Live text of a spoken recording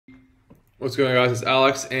What's going on, guys? It's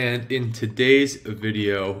Alex, and in today's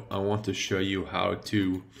video I want to show you how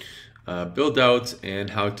to build out and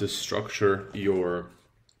how to structure your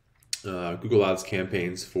Google Ads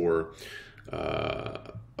campaigns for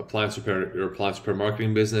your appliance repair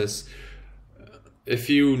marketing business. If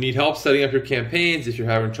you need help setting up your campaigns, if you're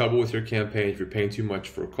having trouble with your campaign, if you're paying too much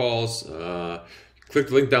for calls, click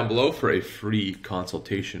the link down below for a free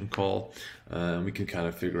consultation call. We can kind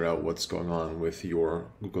of figure out what's going on with your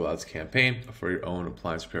Google Ads campaign for your own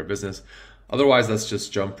appliance repair business. Otherwise, let's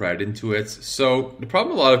just jump right into it. So the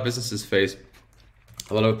problem a lot of businesses face,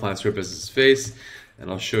 a lot of appliance repair businesses face,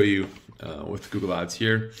 and I'll show you with Google Ads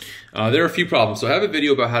here. There are a few problems. So I have a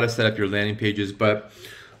video about how to set up your landing pages, but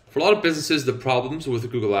for a lot of businesses, the problems with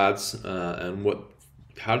Google Ads and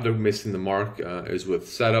how they're missing the mark is with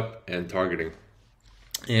setup and targeting.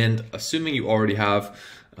 And assuming you already have,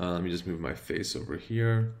 let me just move my face over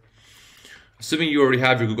here. Assuming you already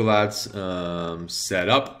have your Google Ads set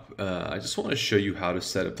up, I just want to show you how to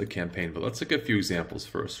set up the campaign. But let's look at a few examples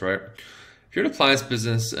first, right? If you're an appliance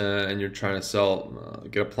business and you're trying to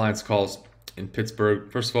get appliance calls in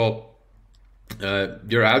Pittsburgh, first of all,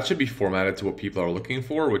 your ad should be formatted to what people are looking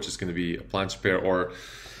for, which is going to be appliance repair, or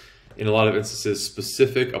in a lot of instances,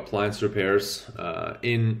 specific appliance repairs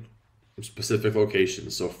in specific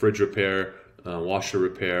locations. So fridge repair, washer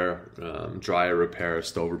repair, dryer repair,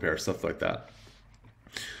 stove repair, stuff like that.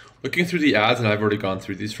 Looking through the ads, and I've already gone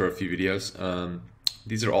through these for a few videos,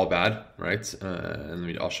 these are all bad, right?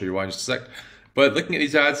 And I'll show you why in just a sec. But looking at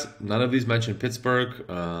these ads, none of these mention Pittsburgh.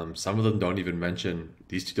 Some of them don't even mention,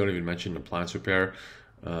 these two don't even mention appliance repair.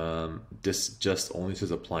 This just only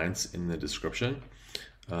says appliance in the description.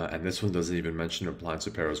 And this one doesn't even mention appliance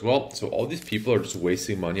repair as well. So all these people are just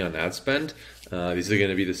wasting money on ad spend. These are going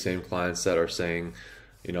to be the same clients that are saying,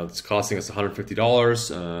 you know, it's costing us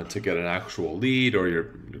 $150 to get an actual lead, or your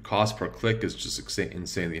cost per click is just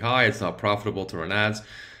insanely high. It's not profitable to run ads.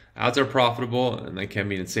 Ads are profitable, and they can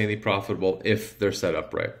be insanely profitable if they're set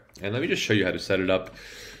up right. And let me just show you how to set it up.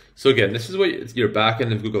 So again, this is what your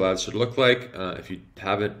backend of Google Ads should look like. If you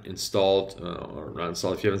haven't installed or not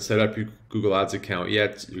installed, if you haven't set up your Google Ads account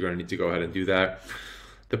yet, you're going to need to go ahead and do that.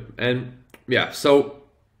 So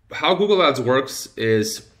how Google Ads works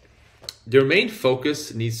is their main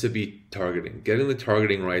focus needs to be targeting, getting the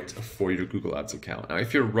targeting right for your Google Ads account. Now,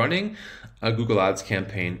 if you're running a Google Ads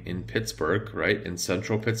campaign in Pittsburgh, right, in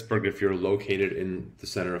central Pittsburgh, if you're located in the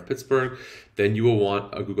center of Pittsburgh, then you will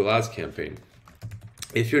want a Google Ads campaign.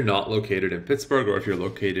 If you're not located in Pittsburgh, or if you're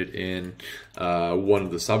located in one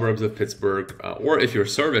of the suburbs of Pittsburgh, or if your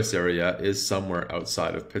service area is somewhere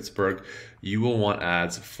outside of Pittsburgh, you will want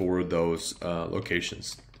ads for those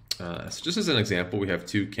locations. So just as an example, we have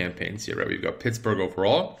two campaigns here, right? We've got Pittsburgh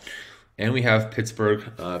overall, and we have Pittsburgh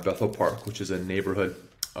Bethel Park, which is a neighborhood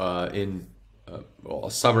in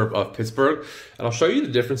a suburb of Pittsburgh. And I'll show you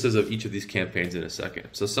the differences of each of these campaigns in a second.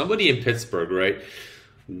 So somebody in Pittsburgh, right?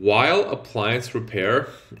 While appliance repair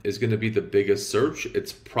is going to be the biggest search,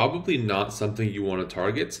 it's probably not something you want to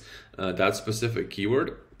target that specific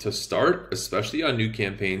keyword to start, especially on new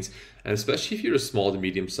campaigns, and especially if you're a small to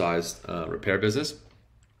medium-sized repair business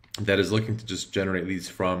that is looking to just generate leads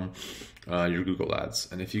from your Google Ads.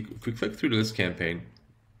 And if we click through to this campaign,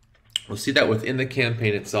 we'll see that within the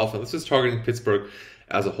campaign itself, and this is targeting Pittsburgh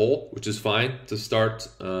as a whole, which is fine to start.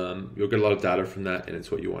 You'll get a lot of data from that, and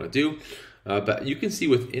it's what you want to do. But you can see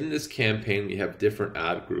within this campaign, we have different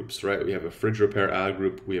ad groups, right? We have a fridge repair ad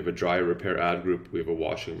group, we have a dryer repair ad group, we have a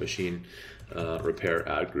washing machine repair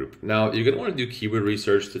ad group. Now, you're going to want to do keyword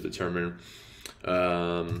research to determine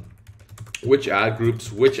which ad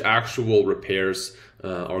groups, which actual repairs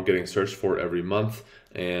are getting searched for every month.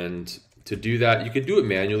 And to do that, you can do it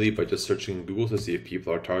manually by just searching Google to see if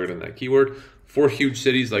people are targeting that keyword. For huge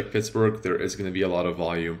cities like Pittsburgh, there is going to be a lot of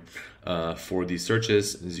volume for these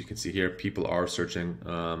searches. As you can see here, people are searching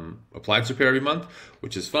appliance repair every month,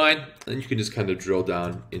 which is fine. And you can just kind of drill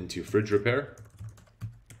down into fridge repair,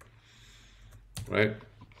 right?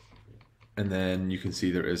 And then you can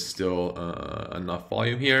see there is still enough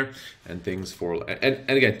volume here, and things for, and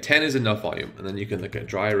again, 10 is enough volume. And then you can look at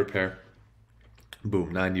dryer repair,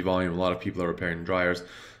 boom, 90 volume. A lot of people are repairing dryers.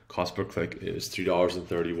 Cost per click is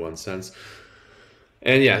 $3.31.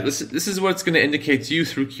 And yeah, this is what's going to indicate to you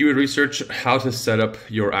through keyword research how to set up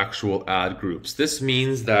your actual ad groups. This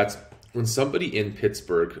means that when somebody in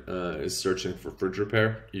Pittsburgh is searching for fridge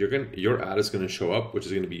repair, your ad is going to show up, which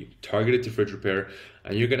is going to be targeted to fridge repair,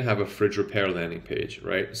 and you're going to have a fridge repair landing page,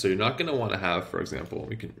 right? So you're not going to want to have, for example,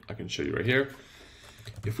 I can show you right here.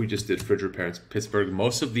 If we just did fridge repair in Pittsburgh,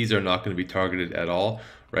 most of these are not going to be targeted at all,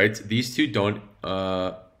 right? These two don't.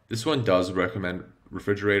 This one does recommend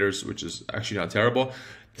refrigerators, which is actually not terrible.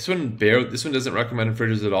 This one doesn't recommend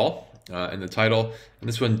fridges at all in the title, and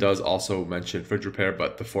this one does also mention fridge repair,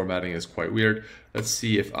 but the formatting is quite weird. Let's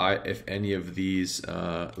see if any of these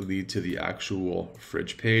lead to the actual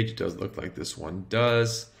fridge page. It does look like this one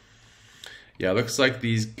does. Yeah, it looks like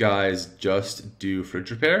these guys just do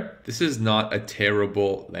fridge repair. This is not a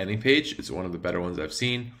terrible landing page. It's one of the better ones I've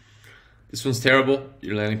seen. This one's terrible.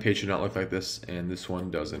 Your landing page should not look like this, and this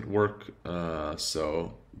one doesn't work.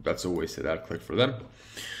 So that's a wasted ad click for them.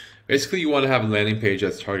 Basically, you want to have a landing page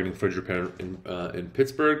that's targeting fridge repair in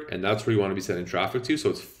Pittsburgh, and that's where you want to be sending traffic to.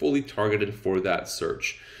 So it's fully targeted for that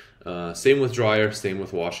search. Same with dryer, same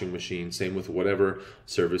with washing machine, same with whatever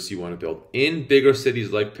service you want to build. In bigger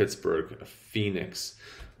cities like Pittsburgh, Phoenix,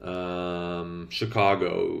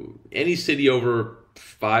 Chicago, any city over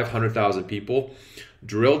 500,000 people,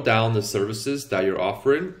 drill down the services that you're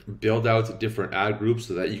offering, build out different ad groups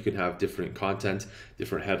so that you can have different content,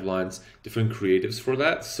 different headlines, different creatives for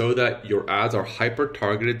that, so that your ads are hyper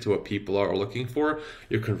targeted to what people are looking for.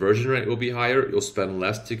 Your conversion rate will be higher, you'll spend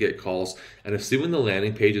less to get calls, and assuming the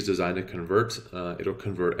landing page is designed to convert, it'll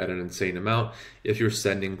convert at an insane amount if you're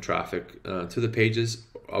sending traffic to the pages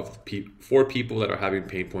for people that are having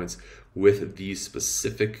pain points with these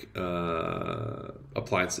specific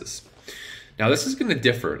appliances. Now this is going to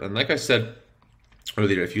differ, and like I said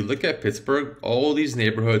earlier, if you look at Pittsburgh, all these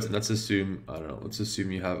neighborhoods, and let's assume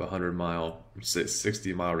you have a 100-mile,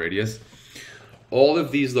 60-mile radius, all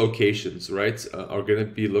of these locations, right, are going to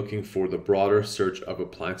be looking for the broader search of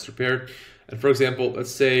appliance repair. And for example,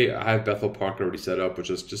 let's say I have Bethel Park already set up,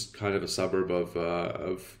 which is just kind of a suburb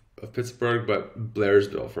of Pittsburgh, but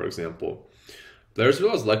Blairsville, for example.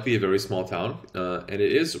 Blairsville is likely a very small town, and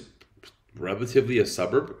it is relatively a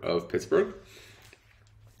suburb of Pittsburgh.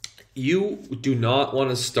 You do not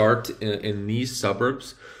want to start in these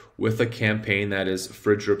suburbs with a campaign that is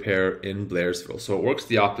fridge repair in Blairsville. So it works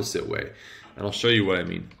the opposite way. And I'll show you what I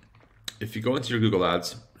mean. If you go into your Google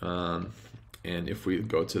Ads, and if we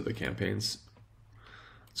go to the campaigns,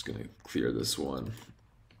 it's going to clear this one.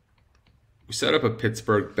 We set up a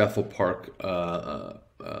Pittsburgh Bethel Park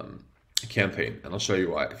campaign, and I'll show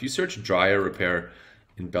you why. If you search dryer repair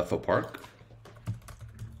in Bethel Park,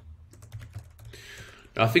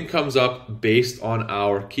 nothing comes up based on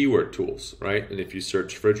our keyword tools, right? And if you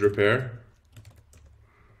search fridge repair,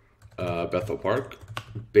 Bethel Park,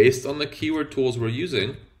 based on the keyword tools we're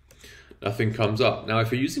using, nothing comes up. Now,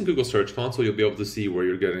 if you're using Google Search Console, you'll be able to see where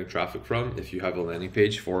you're getting traffic from if you have a landing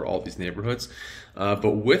page for all these neighborhoods.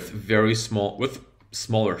 But with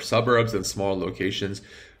smaller suburbs and smaller locations,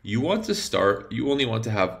 you want to start with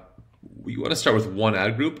one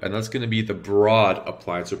ad group, and that's going to be the broad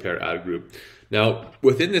appliance repair ad group. Now,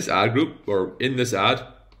 within this ad group, or in this ad,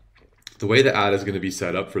 the way the ad is going to be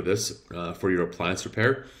set up for this, for your appliance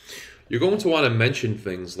repair, you're going to want to mention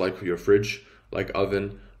things like your fridge, like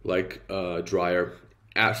oven, like dryer.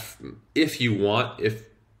 If you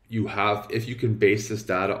can base this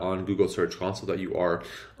data on Google Search Console that you are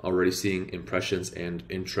already seeing impressions and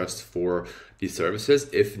interest for these services.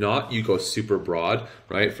 If not, you go super broad,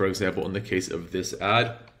 right? For example, in the case of this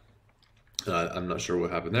ad, I'm not sure what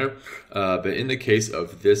happened there, but in the case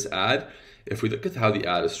of this ad, if we look at how the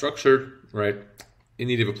ad is structured, right? In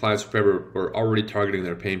need of appliance repair, we're already targeting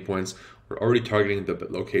their pain points. We're already targeting the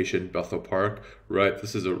location, Bethel Park, right?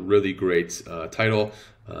 This is a really great title,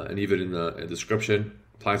 and even in the description,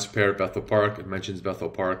 appliance repair, Bethel Park, it mentions Bethel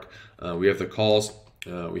Park. We have the calls,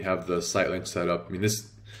 we have the site link set up. I mean, this,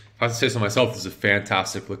 if I have to say so myself, this is a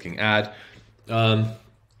fantastic looking ad. And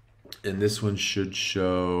this one should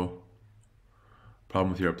show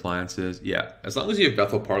problem with your appliances. Yeah, as long as you have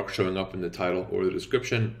Bethel Park showing up in the title or the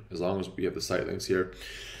description, as long as we have the site links here.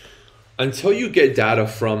 Until you get data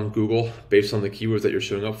from Google based on the keywords that you're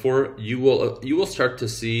showing up for, you will start to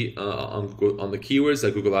see on the keywords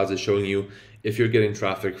that Google Ads is showing you if you're getting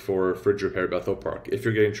traffic for fridge repair Bethel Park, if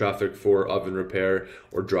you're getting traffic for oven repair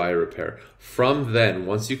or dryer repair. From then,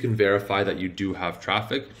 once you can verify that you do have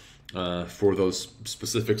traffic for those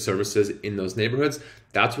specific services in those neighborhoods,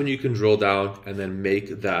 that's when you can drill down and then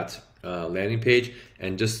make that landing page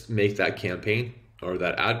and just make that campaign or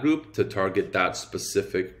that ad group to target that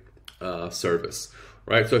specific service,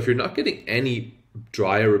 right? So if you're not getting any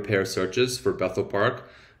dryer repair searches for Bethel Park,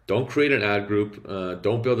 don't create an ad group,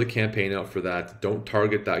 don't build a campaign out for that, don't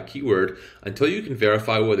target that keyword until you can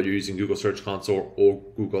verify whether you're using Google Search Console or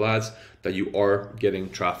Google Ads that you are getting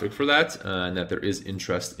traffic for that and that there is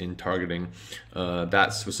interest in targeting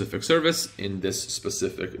that specific service in this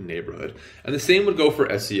specific neighborhood. And the same would go for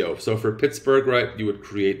SEO. So for Pittsburgh, right, you would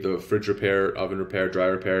create the fridge repair, oven repair,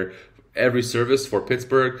 dryer repair, every service for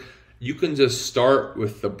Pittsburgh. you can just start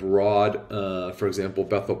with the broad, for example,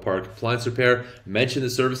 Bethel Park appliance repair, mention the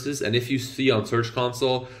services, and if you see on Search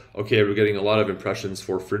Console, okay, we're getting a lot of impressions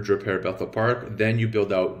for fridge repair Bethel Park, then you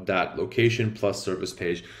build out that location plus service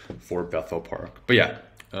page for Bethel Park. But yeah,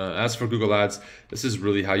 as for Google Ads, this is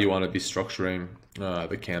really how you want to be structuring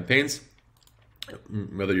the campaigns.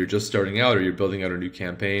 Whether you're just starting out or you're building out a new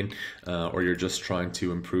campaign, or you're just trying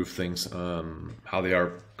to improve things how they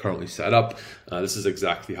are currently set up, this is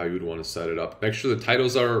exactly how you would want to set it up. Make sure the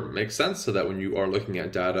titles make sense so that when you are looking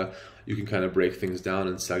at data, you can kind of break things down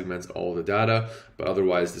and segment all the data. But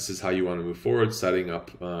otherwise, this is how you want to move forward, setting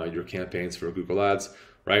up your campaigns for Google Ads.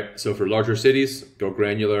 Right, so for larger cities, go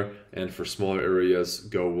granular, and for smaller areas,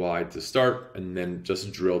 go wide to start, and then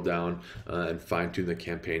just drill down and fine tune the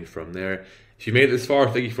campaign from there. If you made it this far,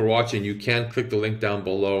 thank you for watching. You can click the link down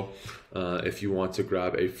below if you want to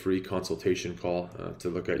grab a free consultation call to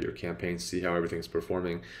look at your campaign, see how everything's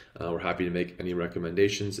performing. We're happy to make any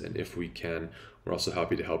recommendations, and if we can, we're also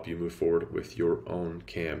happy to help you move forward with your own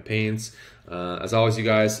campaigns. As always, you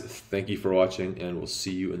guys, thank you for watching, and we'll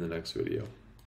see you in the next video.